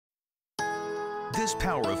This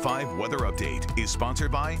Power of 5 weather update is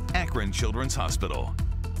sponsored by Akron Children's Hospital.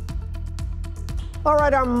 All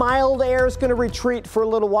right, our mild air is going to retreat for a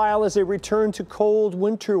little while as a return to cold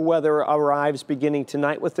winter weather arrives beginning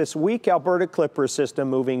tonight with this weak Alberta Clipper system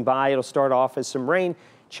moving by. It'll start off as some rain,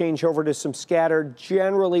 change over to some scattered,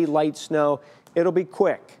 generally light snow. It'll be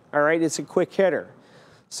quick, all right? It's a quick hitter.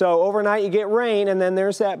 So overnight you get rain, and then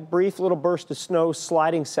there's that brief little burst of snow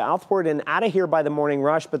sliding southward and out of here by the morning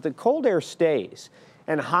rush, but the cold air stays.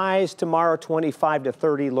 And highs tomorrow 25 to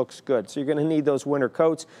 30 looks good. So you're going to need those winter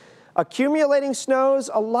coats. Accumulating snows,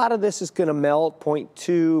 a lot of this is going to melt,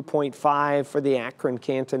 0.2, 0.5 for the Akron,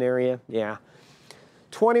 Canton area. Yeah.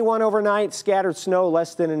 21 overnight, scattered snow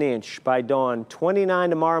less than an inch by dawn. 29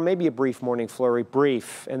 tomorrow, maybe a brief morning flurry,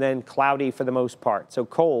 brief, and then cloudy for the most part. So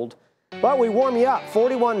cold, but we warm you up.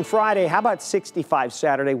 41 Friday, how about 65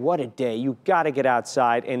 Saturday? What a day. You've got to get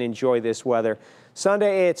outside and enjoy this weather.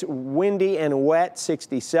 Sunday, it's windy and wet,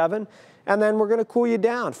 67. And then we're going to cool you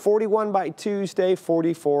down. 41 by Tuesday,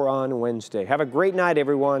 44 on Wednesday. Have a great night,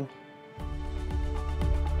 everyone.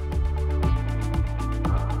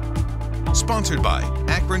 Sponsored by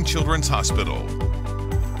Akron Children's Hospital.